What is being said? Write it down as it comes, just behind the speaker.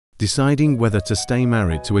Deciding whether to stay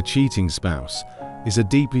married to a cheating spouse is a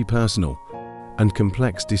deeply personal and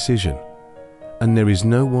complex decision, and there is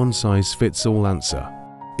no one-size-fits-all answer.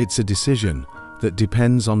 It's a decision that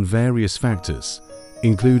depends on various factors,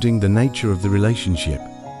 including the nature of the relationship,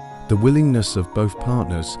 the willingness of both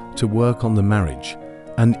partners to work on the marriage,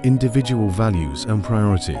 and individual values and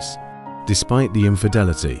priorities. Despite the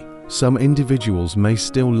infidelity, some individuals may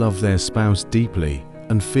still love their spouse deeply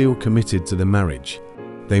and feel committed to the marriage.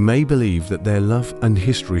 They may believe that their love and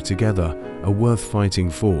history together are worth fighting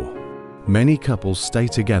for. Many couples stay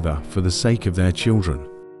together for the sake of their children.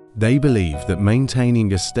 They believe that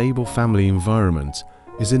maintaining a stable family environment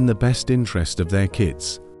is in the best interest of their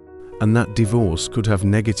kids, and that divorce could have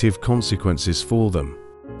negative consequences for them.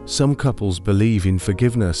 Some couples believe in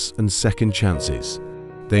forgiveness and second chances.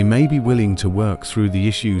 They may be willing to work through the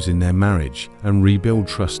issues in their marriage and rebuild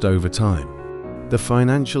trust over time. The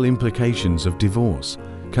financial implications of divorce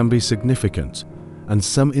can be significant, and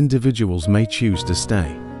some individuals may choose to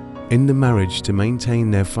stay in the marriage to maintain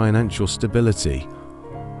their financial stability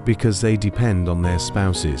because they depend on their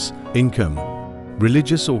spouse's income.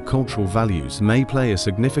 Religious or cultural values may play a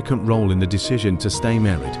significant role in the decision to stay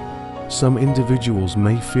married. Some individuals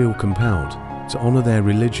may feel compelled to honor their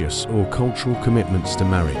religious or cultural commitments to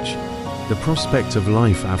marriage. The prospect of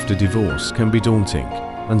life after divorce can be daunting,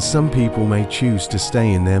 and some people may choose to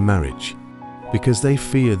stay in their marriage because they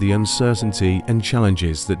fear the uncertainty and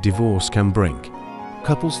challenges that divorce can bring.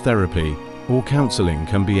 Couples therapy or counseling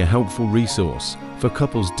can be a helpful resource for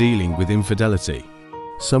couples dealing with infidelity.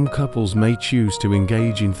 Some couples may choose to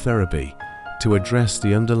engage in therapy to address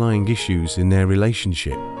the underlying issues in their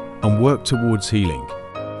relationship and work towards healing.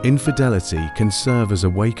 Infidelity can serve as a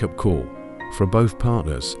wake-up call for both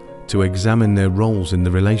partners to examine their roles in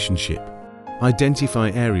the relationship, identify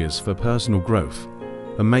areas for personal growth,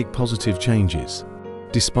 and make positive changes.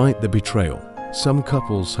 Despite the betrayal, some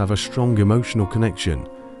couples have a strong emotional connection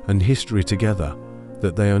and history together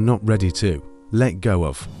that they are not ready to let go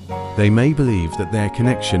of. They may believe that their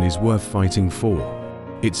connection is worth fighting for.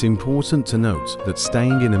 It's important to note that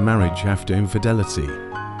staying in a marriage after infidelity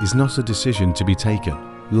is not a decision to be taken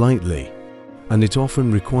lightly, and it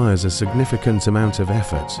often requires a significant amount of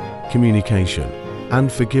effort, communication,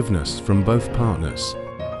 and forgiveness from both partners.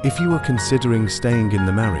 If you are considering staying in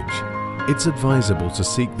the marriage, it's advisable to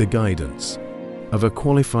seek the guidance of a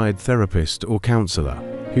qualified therapist or counselor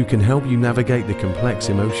who can help you navigate the complex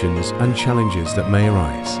emotions and challenges that may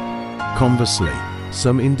arise. Conversely,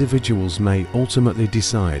 some individuals may ultimately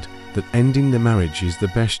decide that ending the marriage is the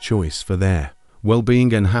best choice for their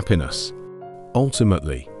well-being and happiness.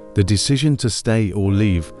 Ultimately, the decision to stay or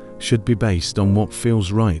leave should be based on what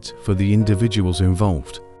feels right for the individuals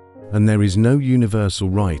involved, and there is no universal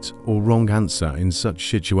right or wrong answer in such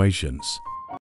situations.